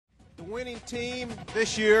winning team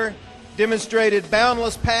this year demonstrated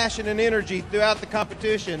boundless passion and energy throughout the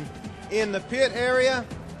competition in the pit area,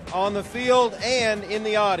 on the field, and in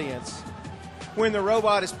the audience when the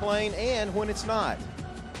robot is playing and when it's not.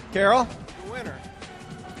 Carol, the winner.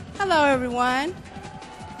 Hello, everyone.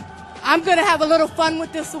 I'm going to have a little fun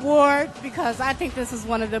with this award because I think this is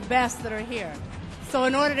one of the best that are here. So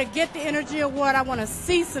in order to get the Energy Award, I want to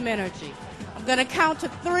see some energy. I'm going to count to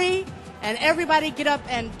 3, and everybody get up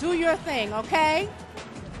and do your thing, okay?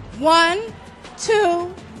 1,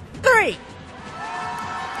 2, 3.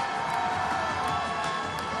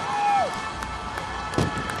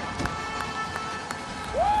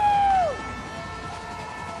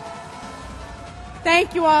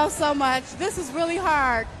 Thank you all so much. This is really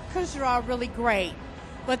hard because you're all really great.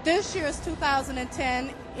 But this year's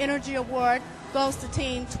 2010 Energy Award goes to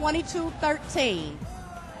Team 2213.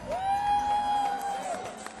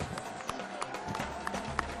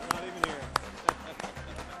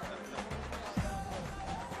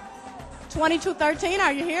 2213,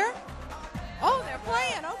 are you here? Oh, they're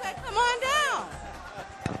playing. Okay, come on down.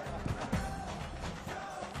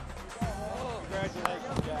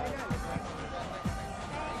 Congratulations, guys.